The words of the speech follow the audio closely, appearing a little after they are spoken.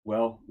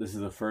Well, this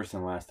is the first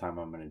and last time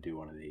I'm going to do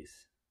one of these.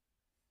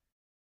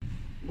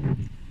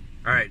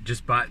 All right,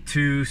 just bought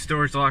two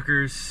storage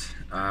lockers.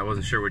 I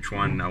wasn't sure which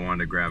one I wanted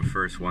to grab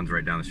first. One's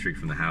right down the street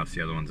from the house.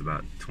 The other one's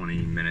about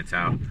 20 minutes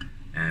out.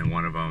 And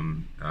one of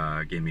them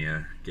gave me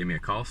a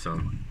call, so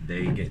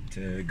they get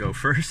to go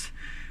first.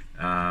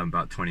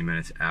 About 20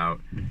 minutes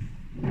out.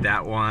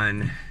 That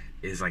one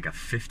is like a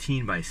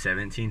 15 by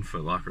 17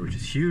 foot locker, which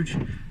is huge.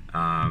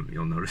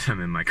 You'll notice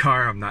I'm in my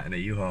car. I'm not in a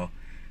U-Haul.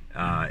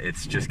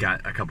 It's just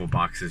got a couple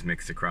boxes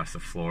mixed across the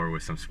floor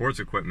with some sports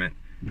equipment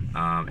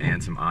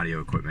and some audio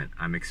equipment.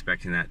 I'm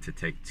expecting that to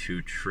take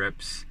 2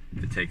 trips.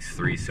 If it takes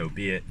 3, so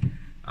be it.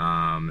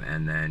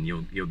 And then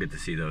you'll get to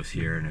see those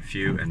here in a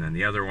few. And then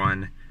the other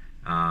one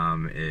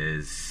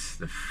is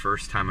the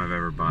first time I've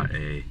ever bought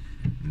a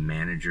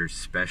manager's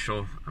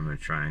special. I'm going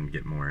to try and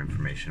get more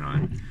information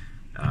on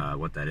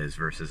what that is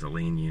versus a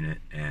lean unit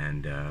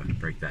and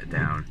break that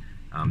down.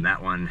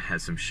 That one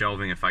has some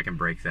shelving. If I can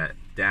break that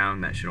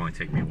down, that should only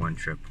take me 1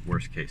 trip,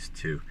 worst case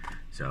 2.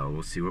 So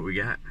we'll see what we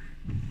got.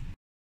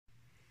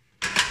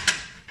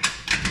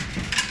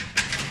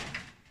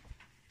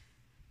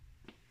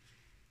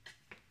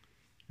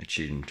 I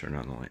cheated and turned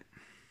on the light.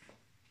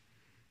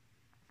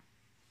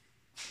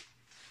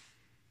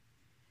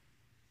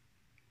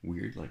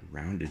 Weird, like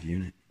rounded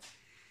unit.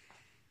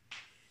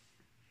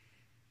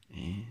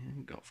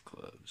 And golf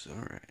clubs.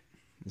 Alright,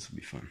 this will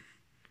be fun.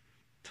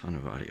 Ton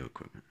of audio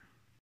equipment.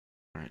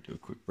 Alright, do a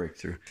quick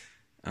breakdown.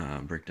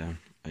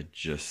 I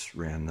just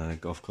ran the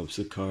golf clubs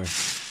to the car.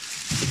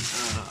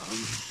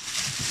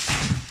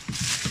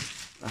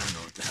 I don't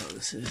know what the hell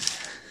this is.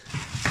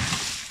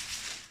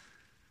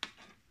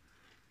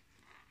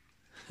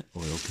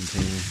 Oil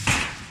container.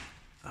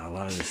 A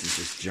lot of this is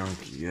just junk.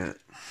 You got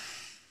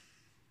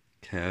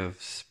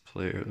Cavs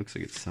player. It looks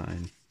like it's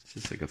signed. It's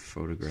just like a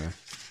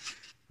photograph.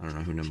 I don't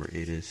know who number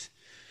 8 is.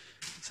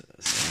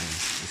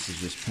 This is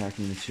just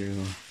packing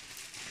material.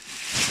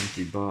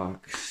 Empty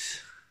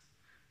box.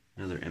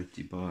 Another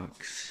empty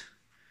box.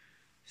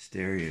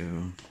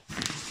 Stereo.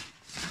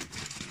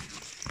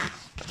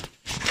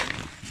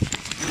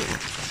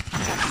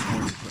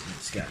 Sports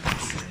equipment's got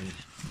inside.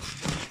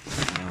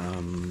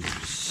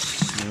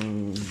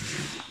 Snow.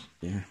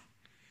 Yeah.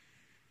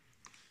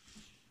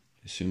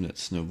 I assume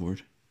that's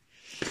snowboard.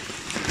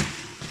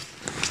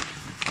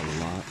 A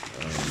lot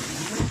of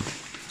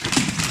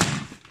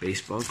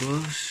baseball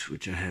gloves,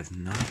 which I have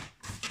not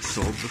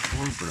sold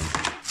before, but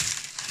I'm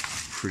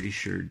pretty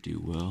sure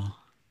do well.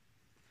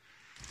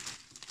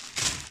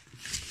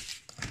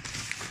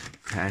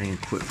 Padding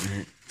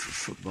equipment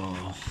for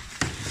football,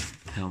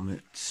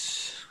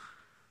 helmets,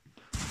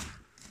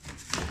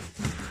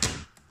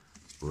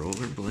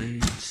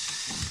 rollerblades,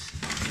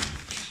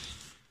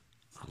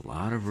 a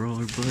lot of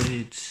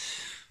rollerblades.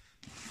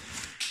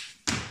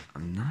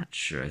 I'm not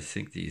sure. I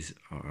think these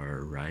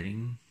are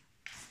riding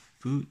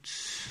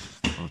boots.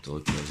 I'll have to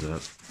look those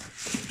up.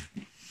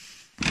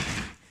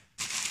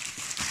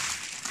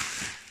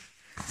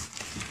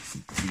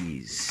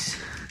 These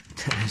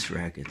tennis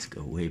rackets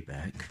go way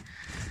back.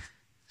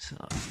 So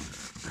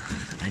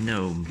I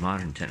know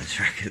modern tennis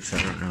rackets.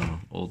 I don't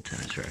know old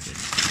tennis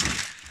rackets.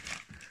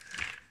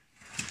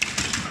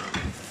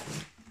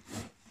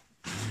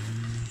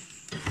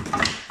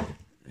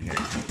 I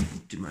gotta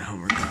do my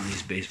homework on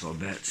these baseball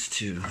bats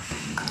too.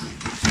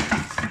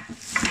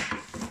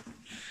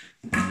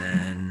 And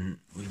then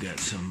we've got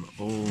some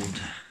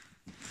old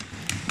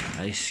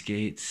ice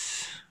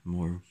skates,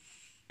 more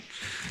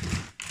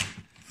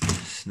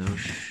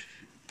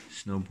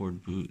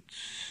snowboard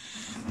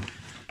boots,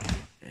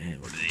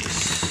 and what are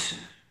these?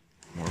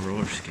 More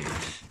roller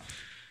skates.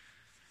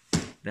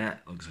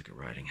 That looks like a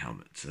riding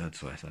helmet, so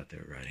that's why I thought they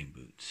were riding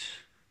boots.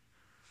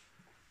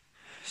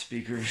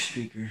 Speaker,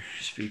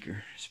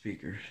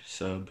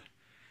 sub,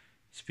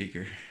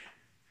 speaker.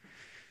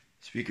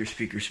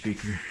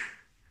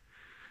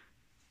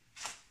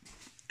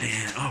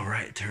 And,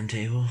 alright,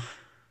 turntable.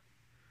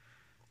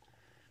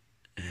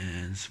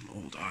 And some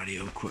old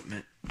audio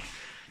equipment.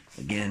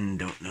 Again,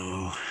 don't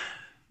know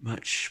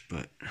much,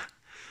 but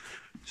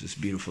it's this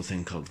beautiful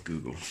thing called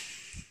Google.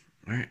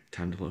 Alright,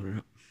 time to load it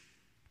up.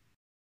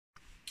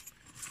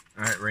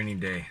 Alright, rainy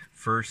day.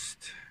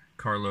 First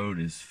car load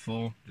is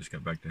full. Just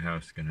got back to the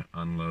house, gonna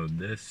unload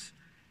this,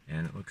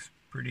 and it looks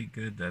pretty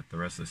good that the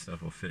rest of the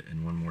stuff will fit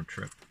in one more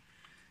trip.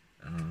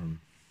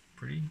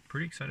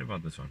 Pretty excited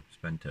about this one.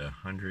 Spent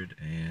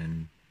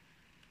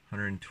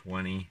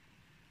 120.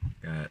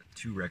 Got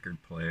 2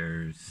 record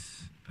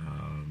players,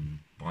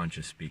 bunch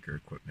of speaker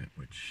equipment,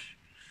 which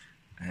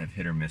I have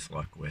hit or miss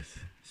luck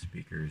with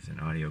speakers and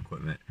audio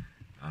equipment.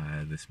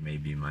 This may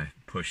be my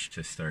push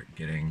to start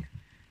getting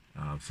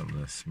some of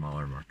the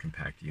smaller, more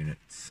compact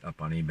units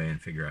up on eBay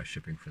and figure out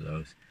shipping for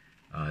those.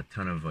 A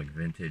ton of like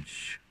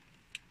vintage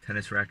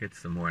tennis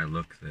rackets. The more I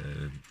look,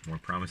 the more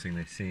promising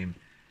they seem.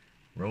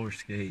 Roller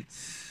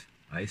skates,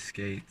 ice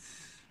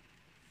skates.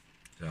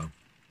 So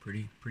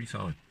pretty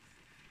solid.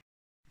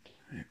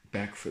 Right,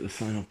 back for the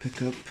final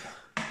pickup.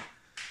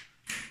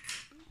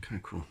 Kind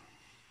of cool.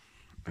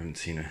 I haven't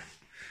seen a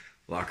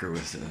locker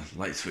with a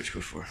light switch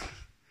before.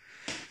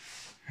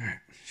 Alright,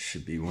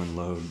 should be one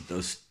load.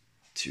 Those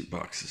 2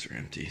 boxes are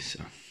empty,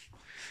 so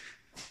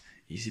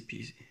easy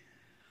peasy.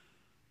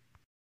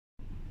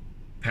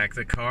 Pack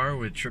the car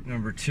with trip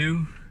number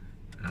 2.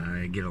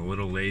 I get a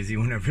little lazy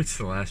whenever it's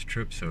the last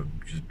trip, so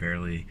just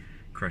barely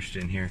crushed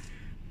in here.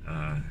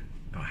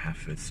 About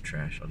half of it's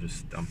trash. I'll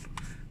just dump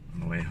on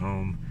the way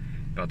home.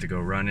 About to go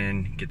run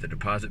in, get the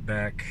deposit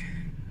back.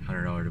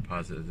 $100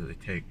 deposit that they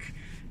take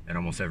at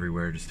almost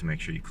everywhere just to make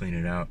sure you clean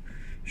it out.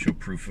 Show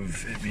proof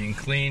of it being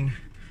clean.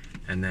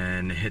 And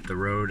then hit the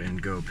road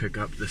and go pick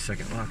up the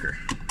second locker.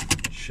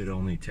 Should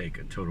only take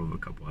a total of a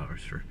couple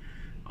hours for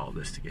all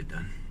this to get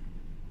done.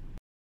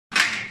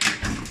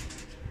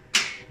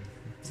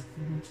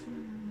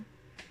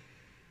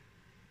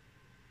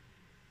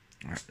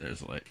 Alright, there's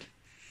the light.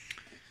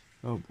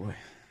 Oh boy.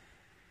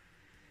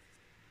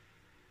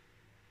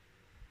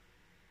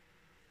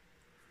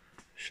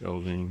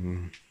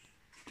 Shelving.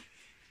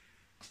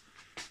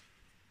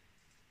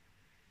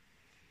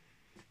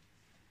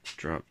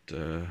 Dropped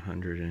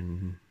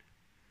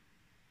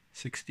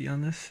 160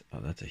 on this. Oh,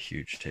 that's a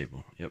huge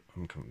table. Yep,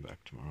 I'm coming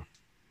back tomorrow.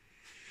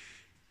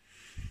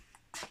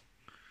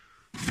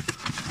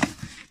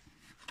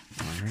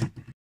 Alright.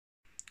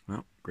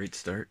 Well, great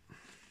start.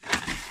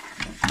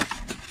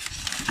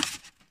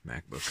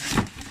 MacBook.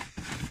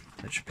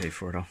 That should pay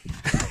for it all.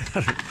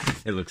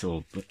 It looks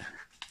old, but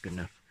good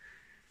enough.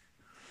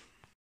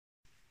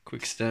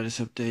 Quick status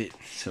update.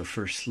 So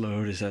first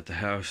load is at the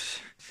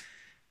house.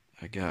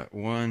 I got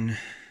 1,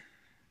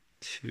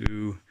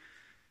 2,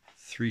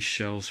 3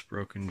 shelves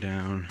broken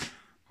down.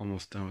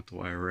 Almost done with the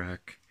wire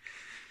rack.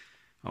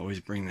 Always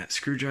bring that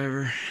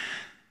screwdriver.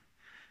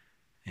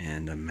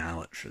 And a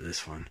mallet for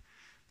this one.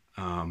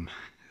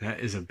 That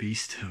is a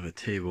beast of a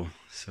table,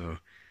 so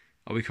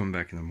I'll be coming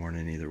back in the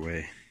morning either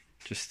way,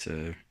 just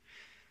to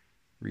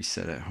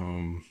reset at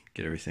home,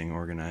 get everything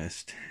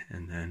organized,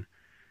 and then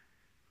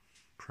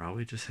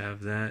probably just have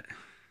that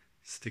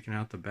sticking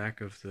out the back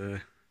of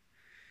the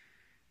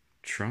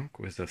trunk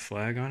with a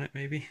flag on it,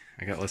 maybe.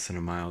 I got less than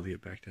a mile to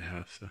get back to the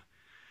house, so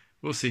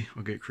we'll see.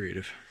 I'll get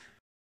creative.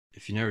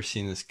 If you've never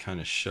seen this kind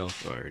of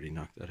shelf, oh, I already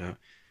knocked that out.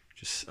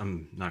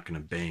 I'm not gonna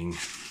bang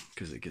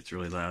because it gets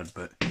really loud,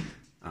 but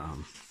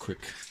quick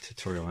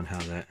tutorial on how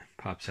that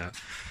pops out.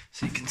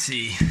 So you can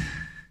see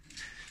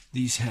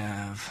these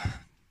have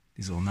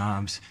these little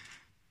knobs.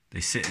 They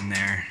sit in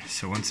there,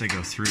 so once they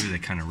go through, they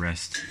kind of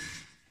rest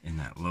in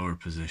that lower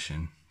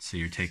position. So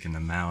you're taking the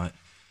mallet,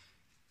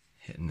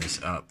 hitting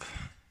this up,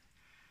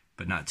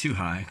 but not too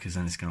high because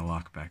then it's gonna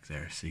lock back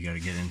there. So you got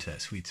to get into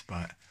that sweet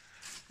spot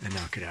and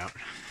knock it out.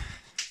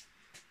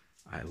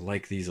 I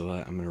like these a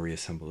lot. I'm going to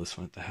reassemble this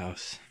one at the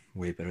house.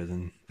 Way better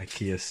than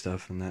IKEA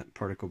stuff and that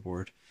particle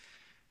board.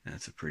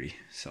 That's a pretty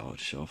solid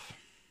shelf.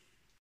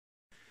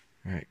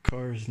 Alright,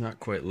 car is not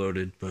quite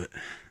loaded, but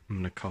I'm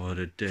going to call it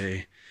a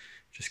day.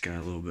 Just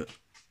got a little bit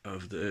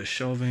of the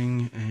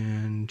shelving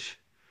and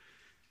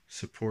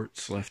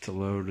supports left to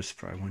load. It's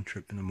probably one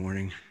trip in the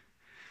morning.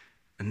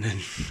 And then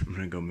I'm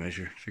going to go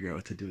measure, figure out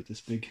what to do with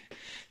this big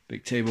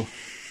table.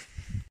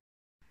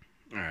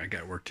 Alright, I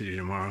got work to do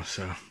tomorrow,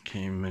 so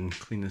came and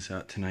cleaned this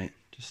out tonight.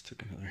 Just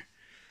took another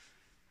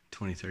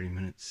 20-30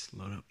 minutes,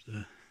 load up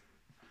the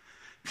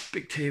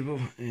big table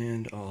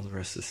and all the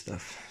rest of the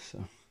stuff.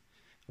 So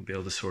I'll be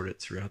able to sort it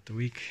throughout the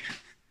week.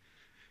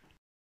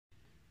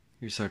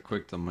 Here's how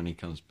quick the money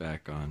comes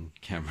back on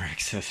camera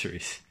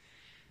accessories.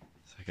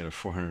 So I got a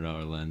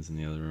 $400 lens in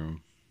the other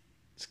room.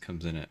 This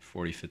comes in at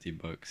 $40-50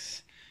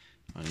 bucks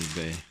on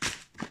eBay.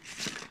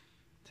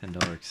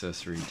 $10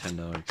 accessory,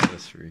 $10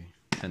 accessory.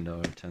 $10,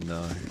 $10,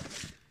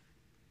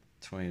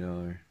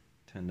 $20,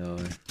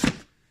 $10.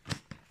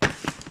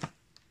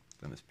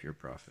 Then it's pure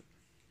profit.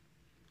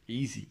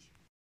 Easy.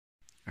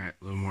 Alright,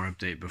 a little more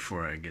update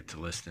before I get to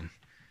listing.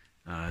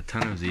 A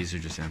ton of these are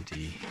just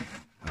empty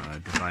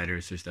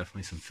dividers. There's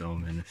definitely some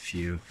film in a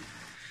few.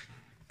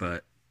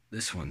 But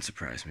this one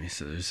surprised me.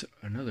 So there's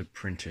another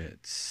printer.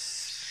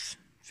 It's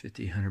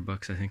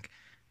 $50-100 I think.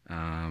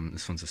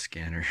 This one's a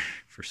scanner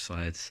for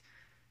slides.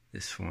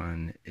 This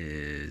one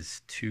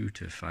is $200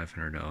 to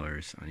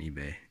 $500 on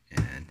eBay,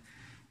 and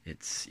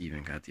it's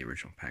even got the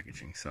original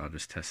packaging. So I'll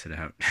just test it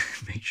out,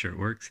 make sure it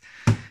works,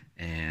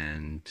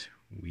 and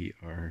we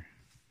are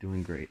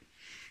doing great.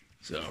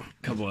 So a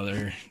couple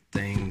other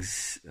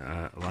things.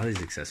 A lot of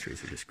these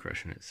accessories are just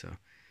crushing it. So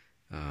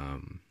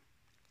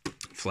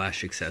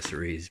flash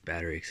accessories,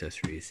 battery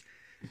accessories,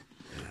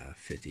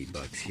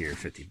 $50 here,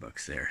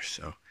 $50 there.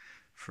 So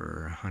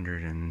for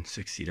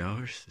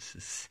 $160, this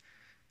is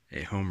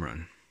a home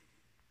run.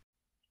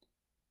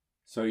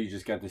 So you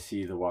just got to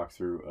see the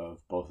walkthrough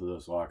of both of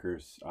those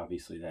lockers.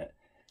 Obviously that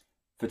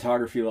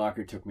photography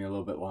locker took me a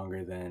little bit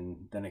longer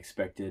than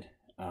expected.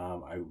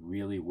 I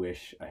really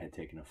wish I had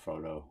taken a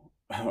photo,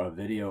 a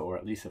video, or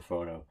at least a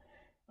photo.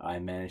 I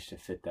managed to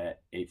fit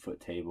that 8-foot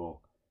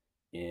table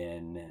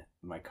in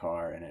my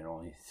car, and it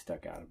only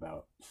stuck out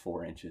about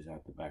 4 inches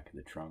out the back of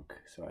the trunk.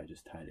 So I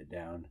just tied it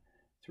down,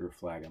 threw a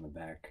flag on the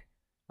back.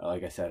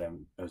 Like I said, I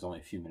was only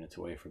a few minutes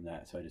away from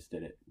that, so I just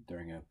did it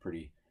during a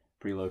pretty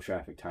low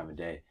traffic time of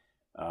day.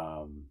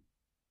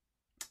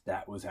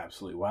 That was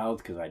absolutely wild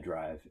because I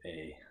drive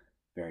a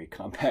very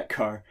compact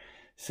car,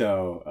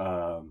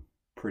 so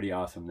pretty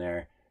awesome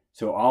there.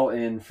 So all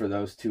in for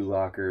those two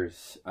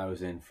lockers, I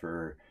was in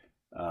for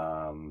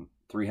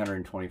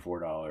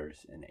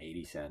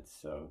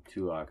 $324.80. So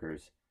two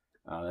lockers.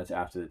 That's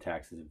after the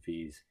taxes and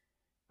fees.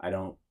 I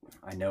know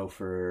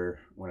for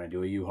when I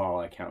do a U-Haul,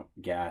 I count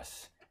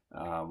gas.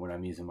 When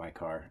I'm using my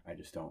car, I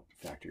just don't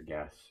factor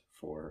gas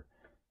for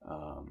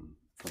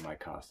my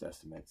cost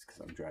estimates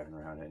because I'm driving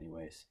around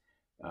anyways.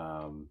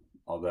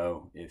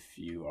 Although if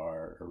you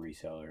are a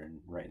reseller and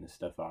writing the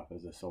stuff off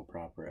as a sole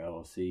prop or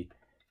LLC,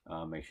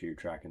 make sure you're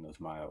tracking those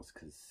miles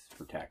because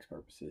for tax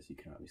purposes, you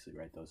can obviously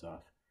write those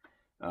off.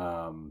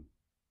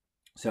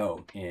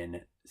 So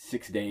in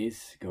 6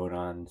 days, going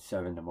on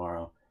 7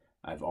 tomorrow,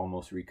 I've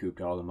almost recouped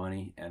all the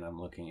money, and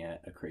I'm looking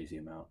at a crazy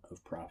amount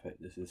of profit.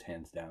 This is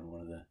hands down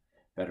one of the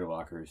better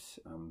lockers.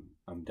 I'm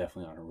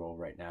definitely on a roll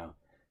right now.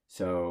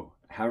 So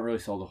I haven't really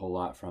sold a whole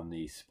lot from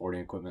the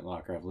sporting equipment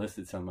locker. I've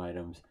listed some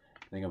items.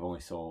 I think I've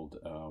only sold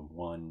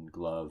one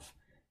glove,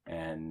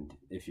 and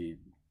the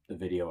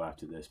video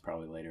after this,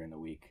 probably later in the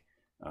week,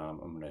 I'm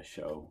going to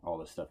show all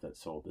the stuff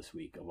that's sold this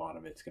week. A lot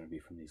of it's going to be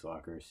from these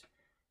lockers.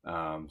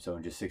 So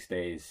in just 6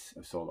 days,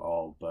 I've sold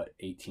all but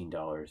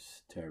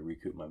 $18 to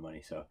recoup my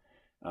money. So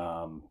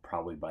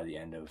probably by the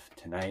end of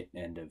tonight,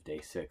 end of day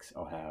 6,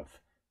 I'll have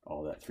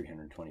all that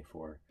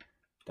 $324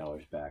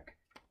 back.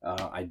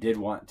 I did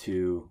want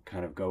to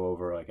kind of go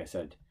over, like I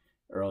said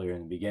earlier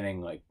in the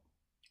beginning, like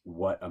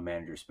what a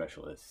manager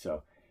special is.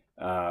 So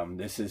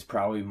this is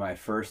probably my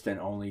first and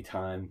only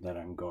time that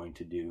I'm going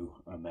to do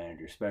a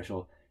manager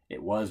special.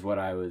 It was what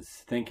I was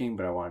thinking,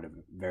 but I wanted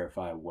to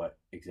verify what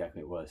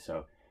exactly it was.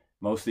 So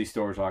most of these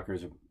storage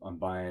lockers I'm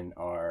buying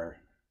are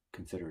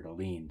considered a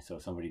lien. So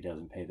if somebody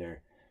doesn't pay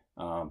their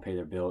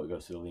bill, it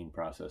goes to the lien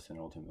process and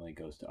ultimately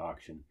goes to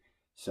auction.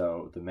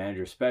 So the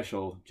manager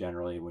special,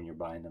 generally when you're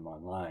buying them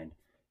online,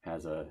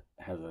 has a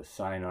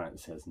sign on it that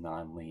says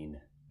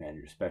non-lien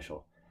manager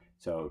special.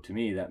 So to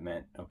me that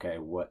meant, okay,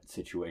 what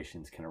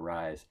situations can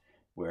arise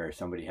where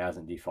somebody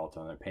hasn't defaulted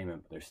on their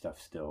payment but their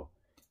stuff's still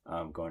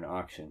going to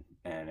auction?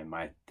 And in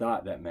my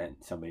thought, that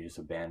meant somebody just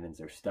abandons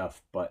their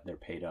stuff but they're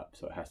paid up.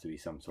 So it has to be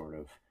some sort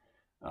of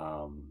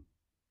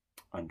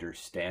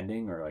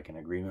understanding or like an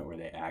agreement where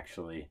they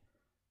actually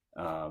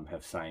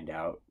have signed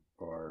out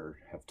or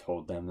have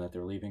told them that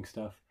they're leaving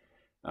stuff,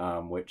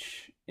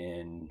 which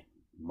in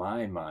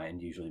my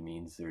mind usually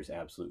means there's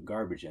absolute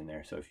garbage in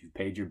there. So if you've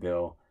paid your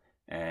bill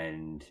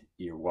and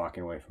you're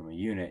walking away from a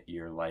unit,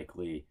 you're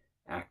likely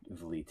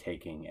actively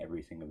taking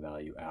everything of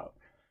value out.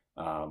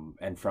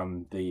 And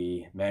from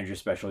the manager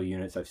special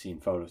units I've seen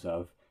photos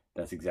of,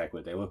 that's exactly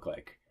what they look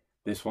like.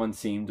 This one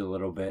seemed a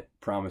little bit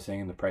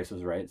promising and the price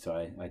was right, so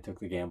I took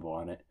the gamble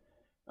on it.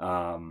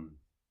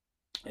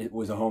 It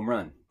was a home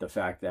run. The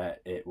fact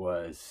that it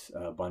was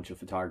a bunch of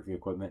photography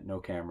equipment, no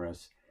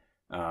cameras,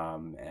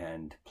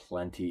 and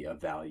plenty of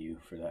value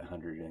for that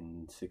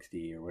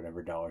 $160 or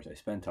whatever dollars I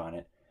spent on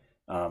it.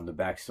 The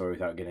backstory,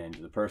 without getting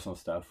into the personal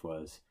stuff,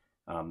 was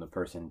the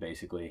person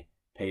basically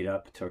paid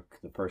up, took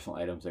the personal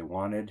items they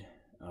wanted,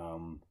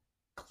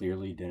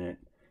 clearly didn't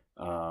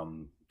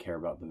care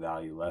about the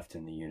value left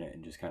in the unit,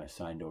 and just kind of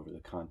signed over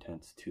the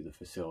contents to the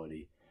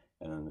facility.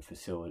 And then the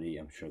facility,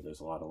 I'm sure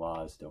there's a lot of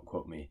laws, don't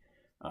quote me,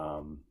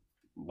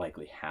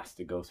 likely has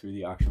to go through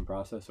the auction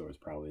process, or is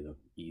probably the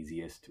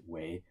easiest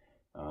way,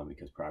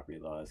 because property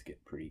laws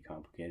get pretty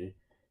complicated.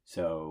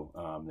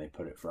 So they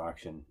put it for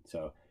auction.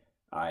 So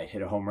I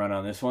hit a home run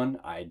on this one.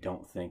 I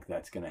don't think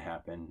that's going to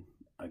happen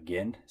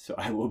again. So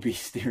I will be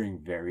steering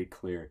very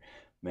clear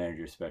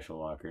manager special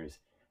lockers.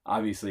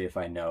 Obviously, if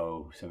I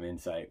know some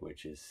insight,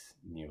 which is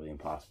nearly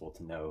impossible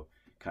to know,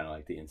 kind of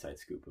like the inside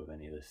scoop of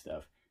any of this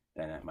stuff,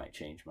 then that might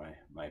change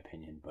my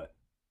opinion. But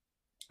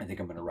I think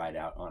I'm going to ride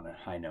out on a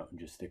high note and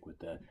just stick with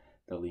the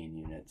lean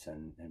units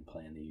and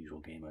playing the usual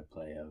game I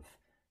play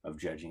of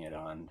judging it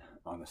on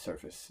the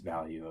surface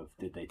value of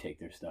did they take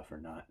their stuff or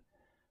not,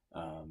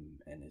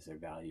 and is there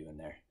value in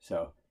there.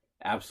 So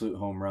absolute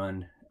home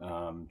run.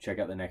 Check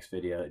out the next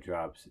video that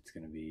drops. It's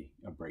going to be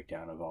a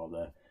breakdown of all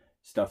the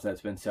stuff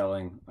that's been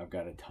selling. I've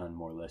got a ton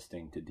more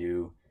listing to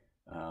do.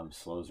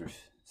 Sales are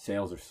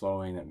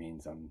slowing. That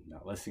means I'm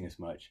not listing as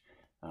much,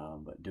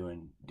 but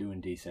doing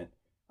decent.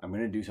 I'm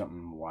going to do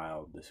something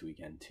wild this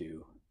weekend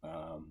too,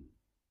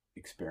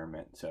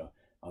 experiment. So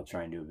I'll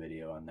try and do a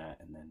video on that,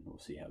 and then we'll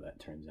see how that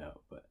turns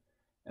out. But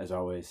as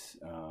always,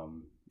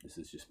 this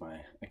is just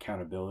my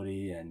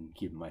accountability and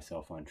keeping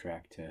myself on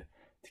track to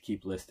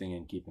keep listing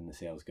and keeping the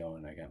sales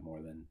going. I got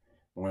more than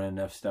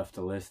enough stuff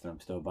to list, and I'm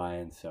still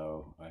buying,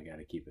 so I got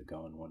to keep it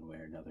going one way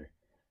or another.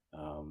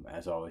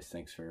 As always,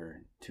 thanks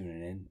for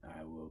tuning in.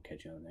 I will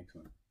catch you on the next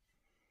one.